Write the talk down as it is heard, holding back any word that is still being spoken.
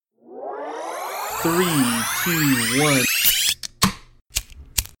3, 2, 1.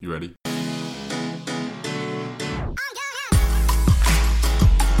 You ready?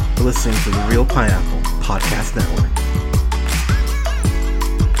 Listening to the Real Pineapple Podcast Network.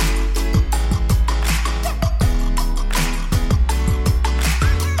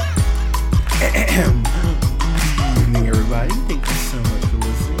 Good evening, everybody. Thank you so much for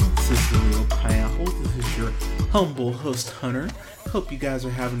listening. This is the Real Pineapple. This is your humble host, Hunter. Hope you guys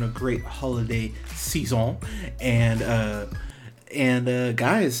are having a great holiday season. And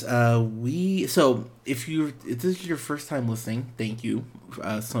guys, so if this is your first time listening, thank you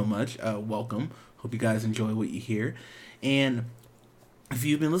so much. Welcome. Hope you guys enjoy what you hear. And if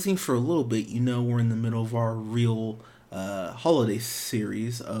you've been listening for a little bit, you know we're in the middle of our real holiday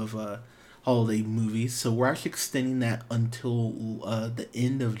series of holiday movies. So we're actually extending that until the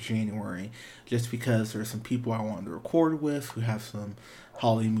end of January, just because there's some people I wanted to record with who have some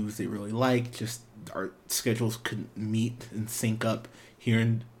holiday movies they really like. Just our schedules couldn't meet and sync up here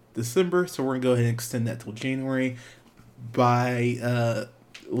in December, so we're gonna go ahead and extend that till January. By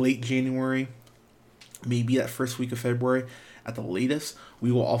late January, maybe that first week of February at the latest,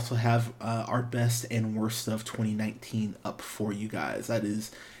 we will also have our best and worst of 2019 up for you guys. That is,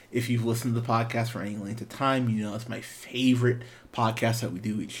 if you've listened to the podcast for any length of time, you know it's my favorite podcast that we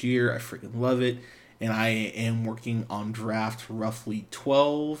do each year. I freaking love it. And I am working on draft roughly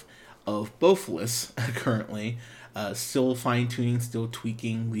 12 of both lists currently. Still fine-tuning, still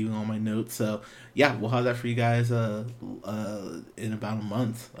tweaking, leaving all my notes. So, yeah, we'll have that for you guys in about a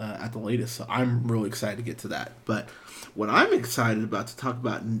month at the latest. So I'm really excited to get to that. But what I'm excited about to talk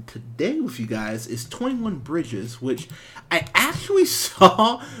about today with you guys is 21 Bridges, which I actually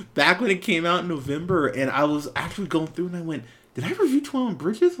saw back when it came out in November. And I was actually going through and I went, did I review 21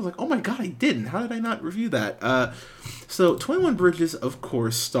 Bridges? I was like, oh my god, I didn't. How did I not review that? So 21 Bridges, of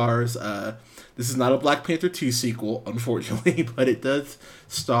course, stars... this is not a Black Panther 2 sequel, unfortunately, but it does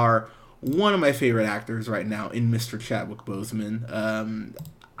star one of my favorite actors right now in Mr. Chadwick Boseman.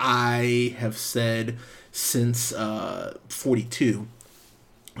 I have said since 42,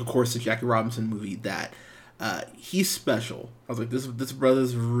 of course, the Jackie Robinson movie, that he's special. I was like, this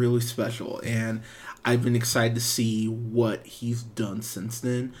brother's really special, and I've been excited to see what he's done since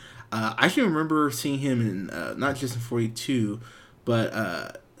then. I actually remember seeing him in, not just in 42,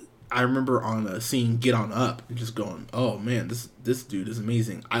 but I remember on seeing Get On Up and just going, oh man, this dude is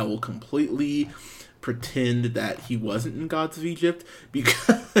amazing. I will completely pretend that he wasn't in Gods of Egypt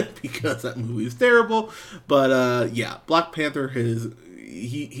because that movie is terrible. But yeah, Black Panther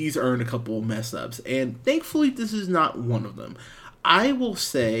he's earned a couple mess ups, and thankfully this is not one of them. I will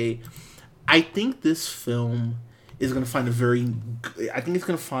say, I think this film is going to find it's going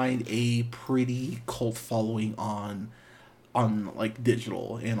to find a pretty cult following on like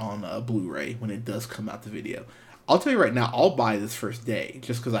digital and on Blu-ray when it does come out the video. I'll tell you right now, I'll buy this first day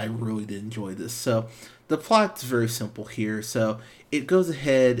just because I really did enjoy this. So the plot's very simple here. So it goes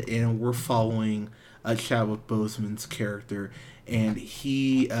ahead and we're following Chadwick Boseman's character, and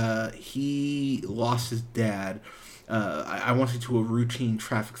he lost his dad. I want to say to a routine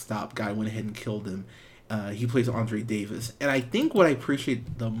traffic stop. Guy went ahead and killed him. He plays Andre Davis. And I think what I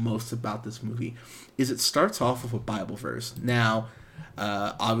appreciate the most about this movie is it starts off with a Bible verse. Now,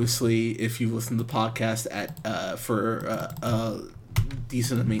 obviously, if you listen to the podcast for a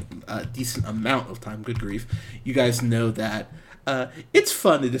decent amount of time, good grief, you guys know that it's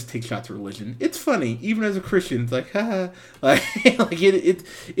fun to just take shots at religion. It's funny, even as a Christian. It's like, haha, like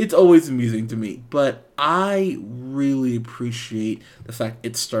it's always amusing to me. But I really appreciate the fact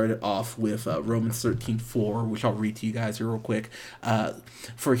it started off with Romans 13:4, which I'll read to you guys real quick.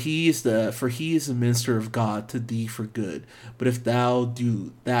 For he is the minister of God to thee for good. But if thou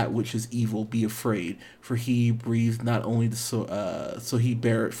do that which is evil, be afraid. For he breathed not only he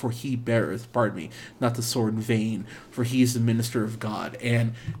beareth, not the sword in vain. For he is the minister of God.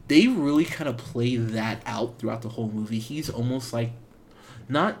 And they really kind of play that out throughout the whole movie. He's almost like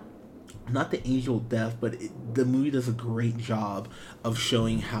not the angel of death, but the movie does a great job of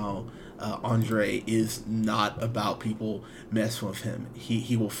showing how Andre is not about people messing with him.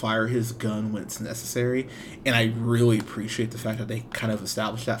 He will fire his gun when it's necessary, and I really appreciate the fact that they kind of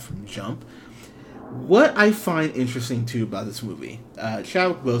established that from jump. What I find interesting too about this movie,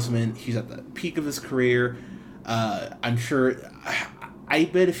 Chadwick Boseman, he's at the peak of his career. I'm sure, I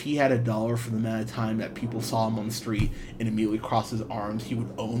bet if he had $1 for the amount of time that people saw him on the street and immediately crossed his arms, he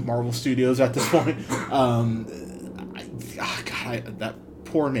would own Marvel Studios at this point. That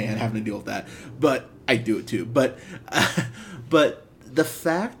poor man having to deal with that, but I do it too. But the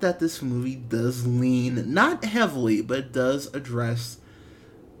fact that this movie does lean, not heavily, but it does address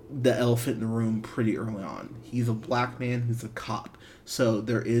the elephant in the room pretty early on. He's a black man who's a cop, so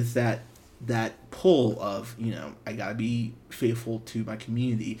there is that pull of, I gotta be faithful to my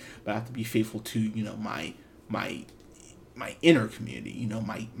community, but I have to be faithful to, my inner community,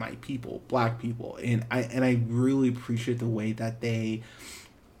 my people, black people, and I really appreciate the way that they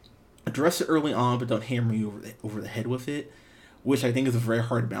address it early on, but don't hammer you over the head with it, which I think is a very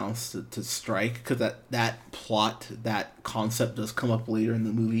hard balance to strike, because that plot, that concept does come up later in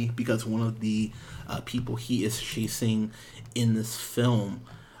the movie, because one of the people he is chasing in this film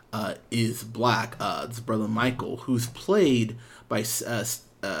is black. It's brother Michael, who's played by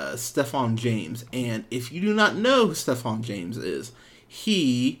Stephan James. And if you do not know who Stephan James is,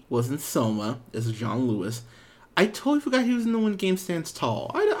 he was in Selma as John Lewis. I totally forgot he was in the When the Game Stands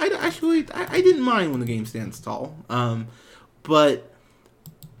Tall. I didn't mind When the Game Stands Tall. But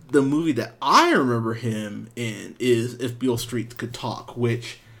the movie that I remember him in is If Beale Street Could Talk,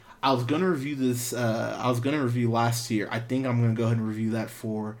 which I was going to review this. I was going to review last year. I think I'm going to go ahead and review that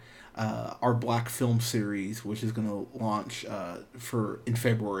for our Black Film series, which is going to launch in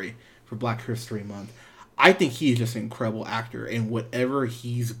February for Black History Month. I think he is just an incredible actor, and whatever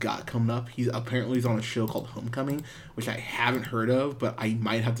he's got coming up, he's on a show called Homecoming, which I haven't heard of, but I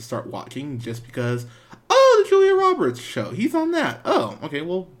might have to start watching just because. Oh, the Julia Roberts show, he's on that. Oh, okay,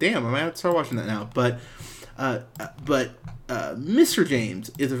 well, damn, I might have to start watching that now. But Mr. James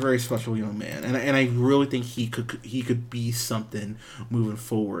is a very special young man, and I really think he could be something moving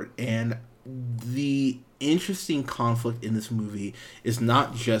forward. And the interesting conflict in this movie is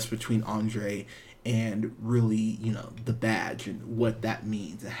not just between Andre and really, the badge and what that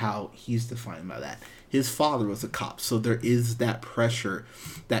means and how he's defined by that. His father was a cop, so there is that pressure,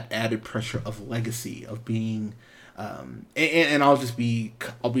 that added pressure of legacy, of being, and I'll be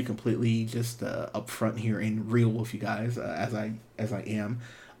completely just upfront here and real with you guys, as I am.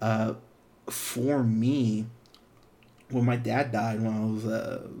 For me, when my dad died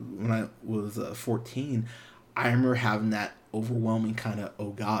when I was 14, I remember having that overwhelming kind of,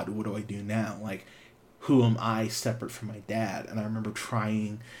 oh God, what do I do now? Like, who am I separate from my dad? And I remember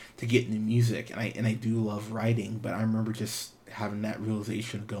trying to get into music, and I do love writing, but I remember just having that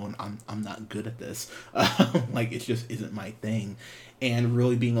realization of going, I'm not good at this. Like, it just isn't my thing. And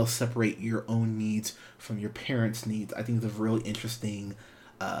really being able to separate your own needs from your parents' needs, I think is a really interesting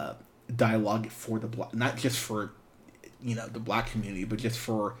dialogue for not just for the black community, but just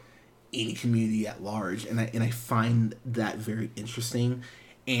for any community at large. And I find that very interesting.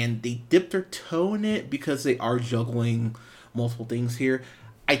 And they dip their toe in it because they are juggling multiple things here.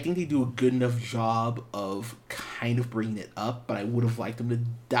 I think they do a good enough job of kind of bringing it up, but I would have liked them to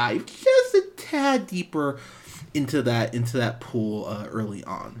dive just a tad deeper into that pool early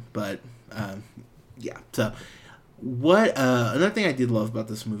on. But yeah. So what another thing I did love about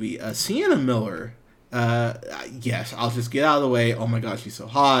this movie, Sienna Miller. Yes, I'll just get out of the way. Oh my gosh, she's so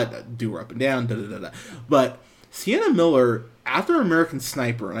hot. Do her up and down. Da da da da. But Sienna Miller, after American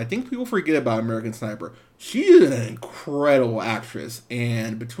Sniper, and I think people forget about American Sniper, she is an incredible actress.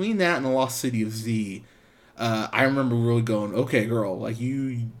 And between that and The Lost City of Z, I remember really going, okay, girl,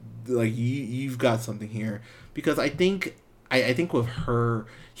 you've got something here. Because I think with her,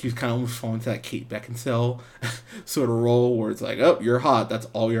 she was kind of almost falling into that Kate Beckinsale sort of role where it's like, oh, you're hot, that's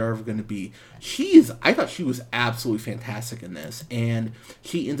all you're ever going to be. I thought she was absolutely fantastic in this. And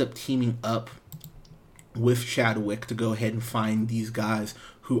she ends up teaming up with Chadwick to go ahead and find these guys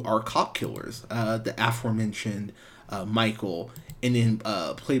who are cop killers. The aforementioned Michael, and then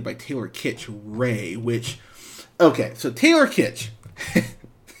played by Taylor Kitsch, Ray, which... Okay, so Taylor Kitsch...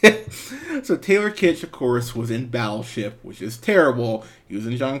 So Taylor Kitsch, of course, was in Battleship, which is terrible. He was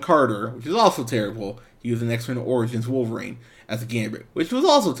in John Carter, which is also terrible. He was in X-Men Origins Wolverine as a Gambit, which was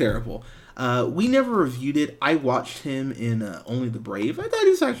also terrible. We never reviewed it. I watched him in Only the Brave. I thought he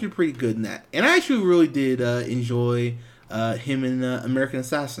was actually pretty good in that. And I actually really did enjoy him in American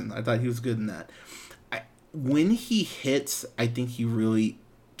Assassin. I thought he was good in that. When he hits, I think he really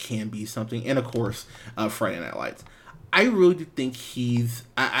can be something. And, of course, Friday Night Lights. I really do think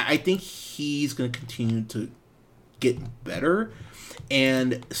I think he's going to continue to get better.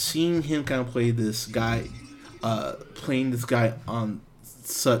 And seeing him kind of play this guy, playing this guy on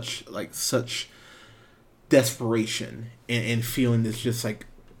such desperation and feeling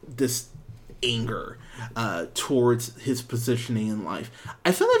this anger towards his positioning in life,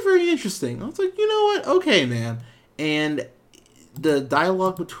 I found that very interesting. I was like, you know what? Okay, man. And the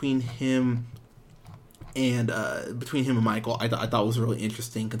dialogue between him and Michael, I thought was really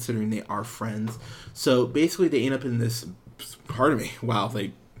interesting, considering they are friends. So basically, they end up in this. Pardon me. Wow,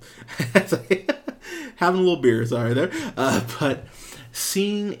 they having a little beer. Sorry there, but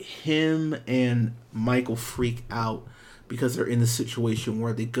seeing him and Michael freak out because they're in the situation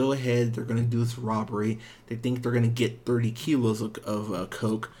where they go ahead, they're going to do this robbery. They think they're going to get 30 kilos of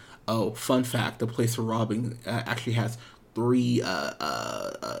coke. Oh, fun fact: the place they're robbing actually has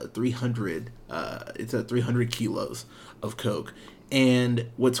 300. It's at 300 kilos of coke. And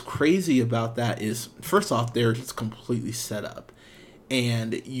what's crazy about that is, first off, they're just completely set up,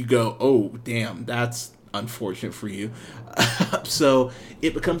 and you go, "Oh, damn, that's unfortunate for you." So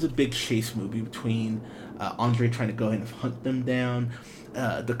it becomes a big chase movie between Andre trying to go ahead and hunt them down,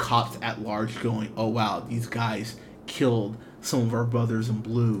 the cops at large going, "Oh wow, these guys killed some of our brothers in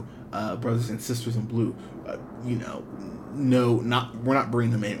blue, brothers and sisters in blue. You know, no, not we're not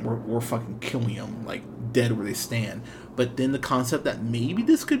bringing them in. We're fucking killing them, like dead where they stand." But then the concept that maybe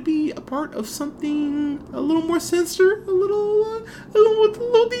this could be a part of something a little more sinister, a little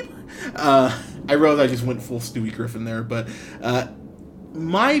deeper. I realized I just went full Stewie Griffin there, but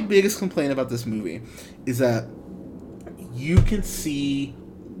my biggest complaint about this movie is that you can see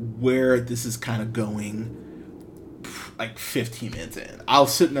where this is kind of going like 15 minutes in. I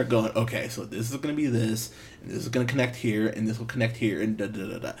was sitting there going, okay, so this is going to be this, and this is going to connect here, and this will connect here, and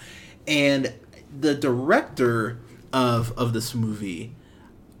da-da-da-da. And the director of this movie,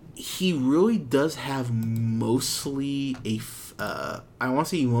 he really does have mostly I want to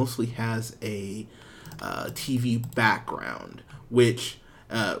say he mostly has a TV background, which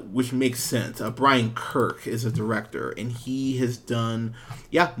makes sense. Brian Kirk is a director, and he has done,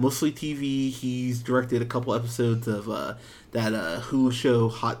 mostly TV. He's directed a couple episodes of that Hulu show,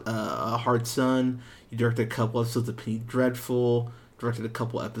 Hard Sun. He directed a couple episodes of Penny Dreadful. Directed a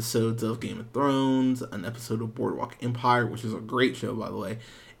couple episodes of Game of Thrones, an episode of Boardwalk Empire, which is a great show, by the way,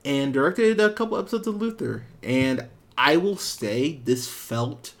 and directed a couple episodes of Luther. And I will say this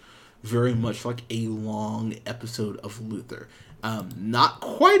felt very much like a long episode of Luther. Not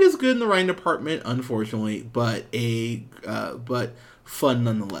quite as good in the writing department, unfortunately, but fun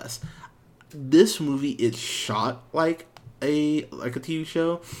nonetheless. This movie is shot like a TV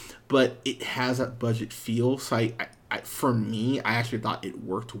show, but it has that budget feel. So for me, I actually thought it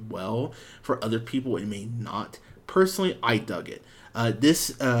worked well. For other people, it may not. Personally, I dug it.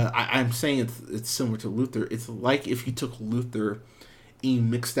 I'm saying it's similar to Luther. It's like if you took Luther and you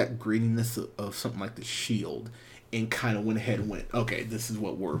mixed that grittiness of something like The Shield and kind of went ahead and went, okay, this is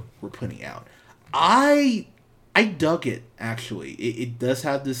what we're putting out. I dug it, actually. It does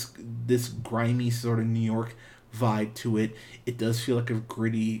have this grimy sort of New York vibe to it. It does feel like a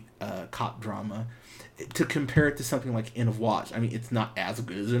gritty cop drama. To compare it to something like End of Watch, I mean, it's not as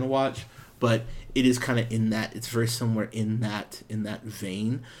good as End of Watch, but it is kind of in that. It's very similar in that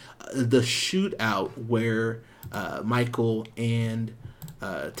vein. The shootout where Michael and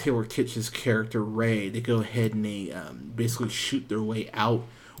Taylor Kitsch's character Ray, they go ahead and they basically shoot their way out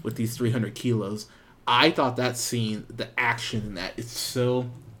with these 300 kilos. I thought that scene, the action in that, it's so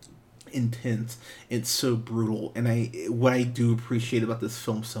intense, it's so brutal, and what I do appreciate about this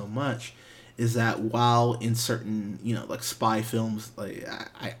film so much is that while in certain, like spy films, like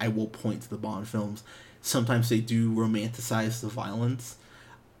I will point to the Bond films, sometimes they do romanticize the violence.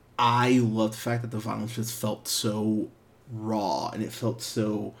 I love the fact that the violence just felt so raw, and it felt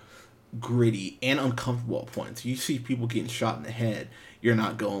so gritty and uncomfortable at points. You see people getting shot in the head, you're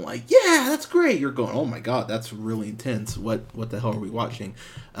not going like, yeah, that's great. You're going, oh my god, that's really intense. What the hell are we watching?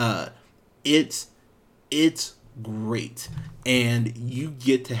 It's great, and you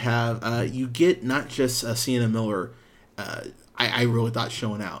get to have you get not just Sienna Miller. I really thought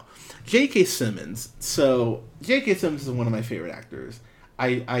showing out. J.K. Simmons. So J.K. Simmons is one of my favorite actors.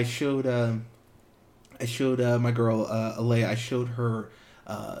 I showed my girl Alea. I showed her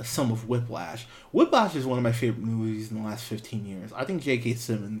some of Whiplash. Whiplash is one of my favorite movies in the last 15 years. I think J.K.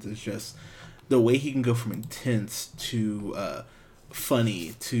 Simmons is just the way he can go from intense to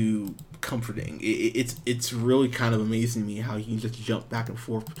funny to comforting. It's really kind of amazing to me how he can just jump back and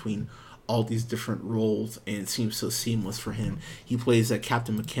forth between all these different roles, and it seems so seamless for him. He plays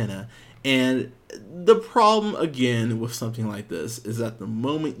Captain McKenna, and the problem again with something like this is that the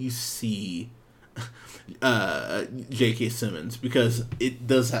moment you see J.K. Simmons, because it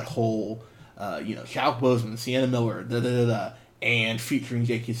does that whole Chadwick Boseman, Sienna Miller, and featuring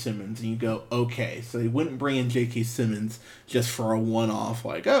J.K. Simmons, and you go, okay, so they wouldn't bring in J.K. Simmons just for a one-off,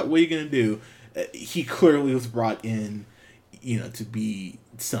 like, oh, what are you going to do? He clearly was brought in, to be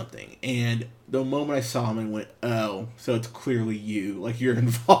something. And the moment I saw him, I went, oh, so it's clearly you. Like, you're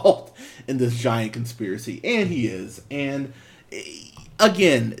involved in this giant conspiracy. And he is. And,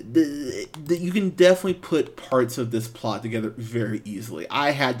 again, you can definitely put parts of this plot together very easily.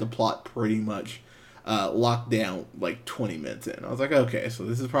 I had the plot pretty much locked down like 20 minutes in. I was like, okay, so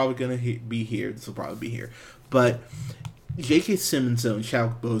this is probably gonna be here. This will probably be here, but J.K. Simmons and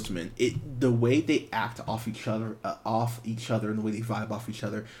Chadwick Boseman, the way they act off each other, and the way they vibe off each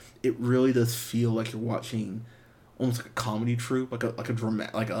other, it really does feel like you're watching almost like a comedy troupe, like a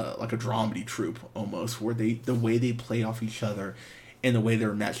dramedy troupe almost, where the way they play off each other, and the way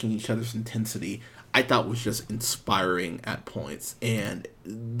they're matching each other's intensity, I thought was just inspiring at points. And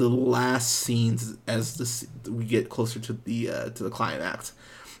the last scenes, as we get closer to the climax,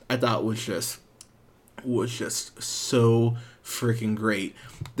 I thought was just so freaking great.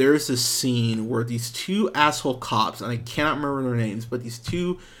 There's this scene where these two asshole cops, and I cannot remember their names, but these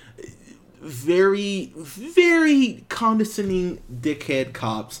two very, very condescending dickhead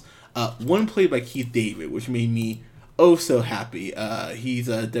cops, one played by Keith David, which made me oh so happy. He's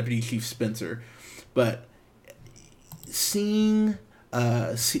Deputy Chief Spencer. But there's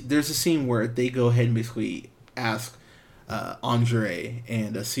a scene where they go ahead and basically ask Andre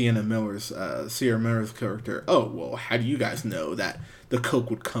and Sierra Miller's character, oh well, how do you guys know that the coke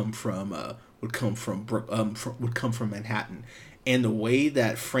would come from Manhattan? And the way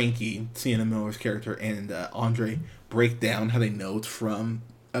that Frankie, Sienna Miller's character, and Andre break down how they know it's from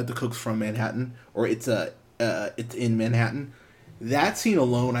the coke's from Manhattan, or it's in Manhattan. That scene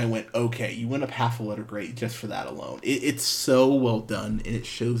alone, I went, okay, you went up half a letter grade just for that alone. It's so well done, and it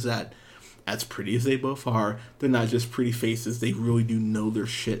shows that, as pretty as they both are, they're not just pretty faces. They really do know their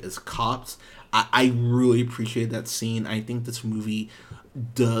shit as cops. I really appreciate that scene. I think this movie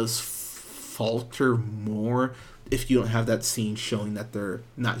does falter more if you don't have that scene showing that they're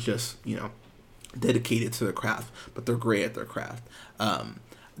not just, dedicated to their craft, but they're great at their craft.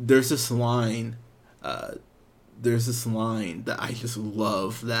 There's this line that I just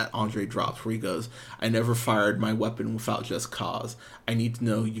love that Andre drops where he goes, I never fired my weapon without just cause. I need to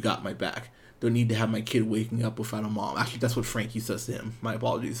know you got my back. Don't need to have my kid waking up without a mom. Actually, that's what Frankie says to him. My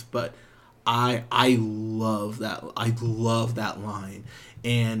apologies. But I love that. I love that line.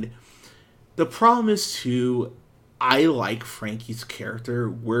 And the problem is, too, I like Frankie's character.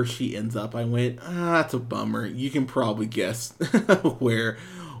 Where she ends up, I went, that's a bummer. You can probably guess where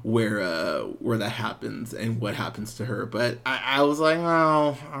that happens and what happens to her. But I was like,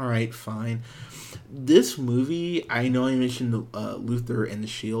 oh, all right, fine. This movie, I know I mentioned Luther and the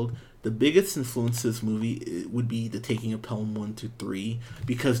Shield. The biggest influence of this movie would be the taking of Pelham 1 to 3,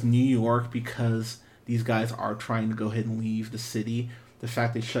 because New York, because these guys are trying to go ahead and leave the city. The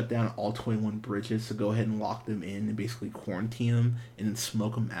fact they shut down all 21 bridges to go ahead and lock them in and basically quarantine them and then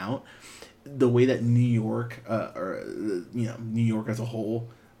smoke them out. The way that New York, New York as a whole,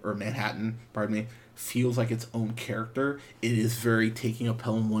 or Manhattan, pardon me, feels like its own character. It is very taking a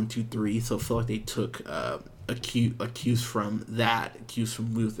Pelham 1, 2, 3. So I feel like they took cues from that, cues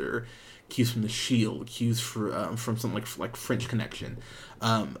from Luther, cues from the Shield, cues from something like French Connection.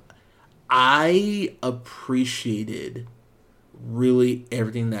 I appreciated really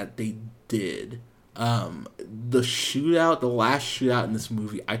everything that they did. The last shootout in this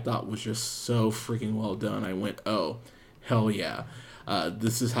movie, I thought was just so freaking well done. I went, oh, hell yeah.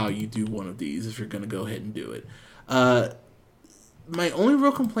 This is how you do one of these if you're going to go ahead and do it. My only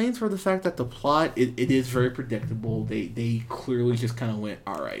real complaints were the fact that the plot, it is very predictable. They clearly just kind of went,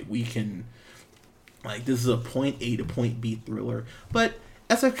 all right, we can, this is a point A to point B thriller. But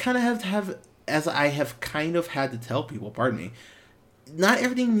as I have kind of had to tell people, pardon me, not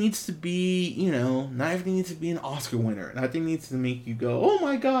everything needs to be, not everything needs to be an Oscar winner. Not everything needs to make you go, oh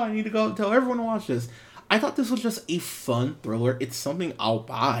my god, I need to go and tell everyone to watch this. I thought this was just a fun thriller. It's something I'll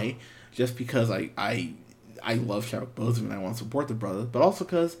buy just because I love Chadwick Boseman and I want to support the brother, but also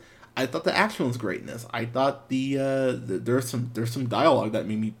because I thought the action was great in this. I thought there's some dialogue that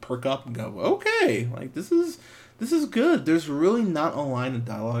made me perk up and go, okay, this is good. There's really not a line of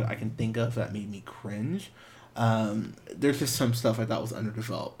dialogue I can think of that made me cringe. There's just some stuff I thought was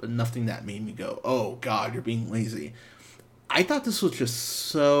underdeveloped, but nothing that made me go, oh god, you're being lazy. I thought this was just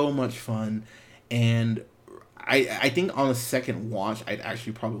so much fun, and I think on a second watch, I'd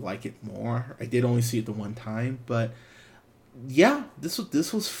actually probably like it more. I did only see it the one time, but yeah, this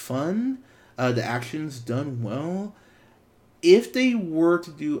was fun. The action's done well. If they were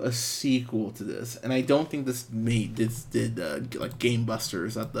to do a sequel to this, and I don't think this did like Game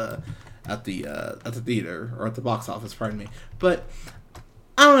Busters at the theater or at the box office, pardon me, but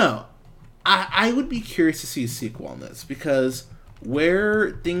I don't know. I would be curious to see a sequel on this, because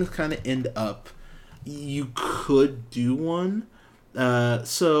where things kind of end up, you could do one.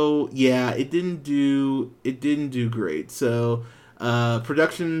 So yeah, it didn't do great. So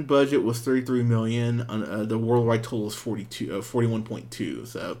Production budget was 33 million. The worldwide total is 41.2.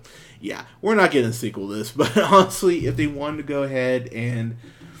 So, yeah, we're not getting a sequel to this. But honestly, if they wanted to go ahead and,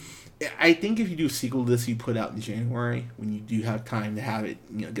 I think if you do a sequel to this, you put out in January when you do have time to have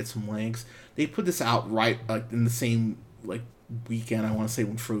it, get some legs. They put this out right in the same weekend, I want to say,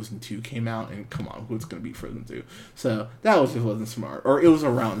 when Frozen 2 came out, and come on, who's going to beat Frozen 2? So that just wasn't smart, or it was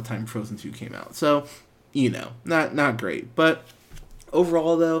around the time Frozen 2 came out. So, not great. But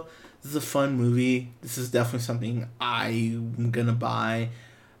overall, though, this is a fun movie. This is definitely something I'm going to buy.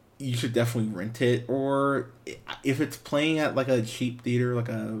 You should definitely rent it, or if it's playing at a cheap theater,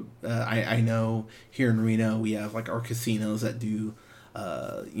 I know here in Reno we have our casinos that do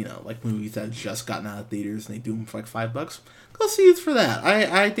movies that have just gotten out of theaters, and they do them for $5. Go see it for that.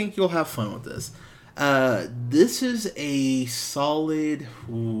 I think you'll have fun with this. This is a solid.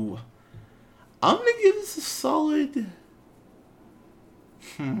 I'm gonna give this a solid.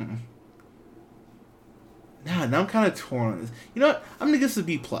 Now I'm kind of torn on this. You know what? I'm gonna give this a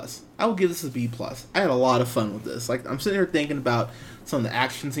B+. I will give this a B+. I had a lot of fun with this. I'm sitting here thinking about some of the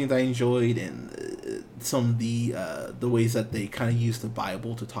action scenes I enjoyed, and some of the ways that they kind of used the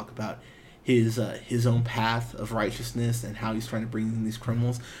Bible to talk about his own path of righteousness and how he's trying to bring in these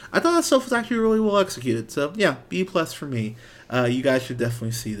criminals. I thought that stuff was actually really well executed. So yeah, B+ for me. You guys should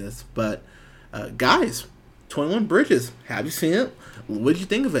definitely see this. But guys, 21 Bridges, have you seen it? What did you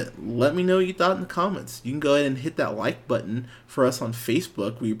think of it? Let me know what you thought in the comments. You can go ahead and hit that like button for us on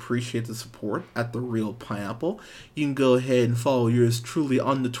Facebook. We appreciate the support at The Real Pineapple. You can go ahead and follow yours truly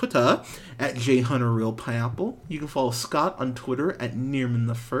on the Twitter at JHunterRealPineapple. You can follow Scott on Twitter at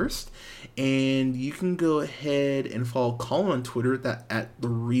Nearman1st. And you can go ahead and follow Colin on Twitter at The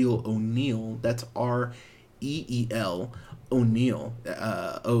Real O'Neill. That's REEL O'Neill,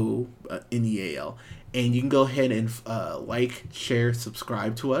 O'Neal. And you can go ahead and share,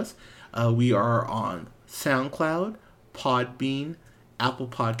 subscribe to us. We are on SoundCloud, Podbean, Apple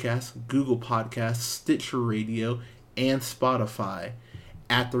Podcasts, Google Podcasts, Stitcher Radio, and Spotify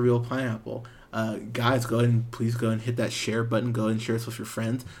at The Real Pineapple. Guys, please go ahead and hit that share button. Go ahead and share us with your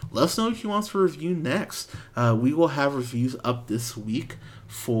friends. Let us know what you want us to review next. We will have reviews up this week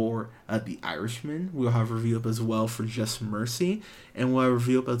for The Irishman. We'll have a review up as well for Just Mercy. And we'll have a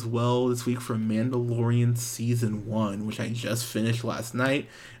review up as well this week for Mandalorian Season 1, which I just finished last night.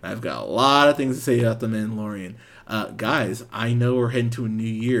 And I've got a lot of things to say about The Mandalorian. Guys, I know we're heading to a new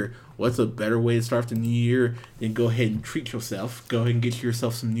year. What's a better way to start the new year than go ahead and treat yourself? Go ahead and get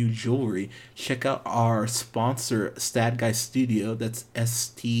yourself some new jewelry. Check out our sponsor, Stad Guy Studio. That's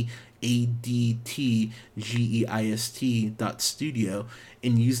STADTGEIST.studio.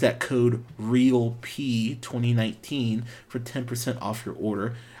 And use that code REALP2019 for 10% off your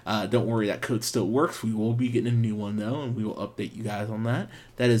order. Don't worry, that code still works. We will be getting a new one, though, and we will update you guys on that.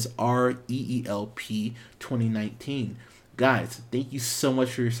 That is REELP 2019. Guys, thank you so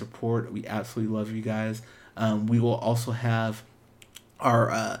much for your support. We absolutely love you guys. We will also have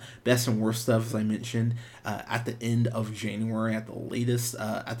our best and worst stuff, as I mentioned, at the end of January, at the latest,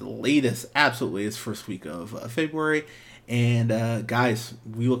 absolute latest, first week of February. And guys,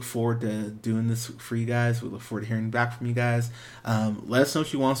 we look forward to doing this for you guys. We look forward to hearing back from you guys. Let us know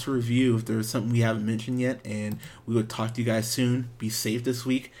what you want us to review, if there's something we haven't mentioned yet, and we will talk to you guys soon. Be safe this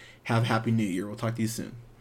week. Have a happy new year. We'll talk to you soon.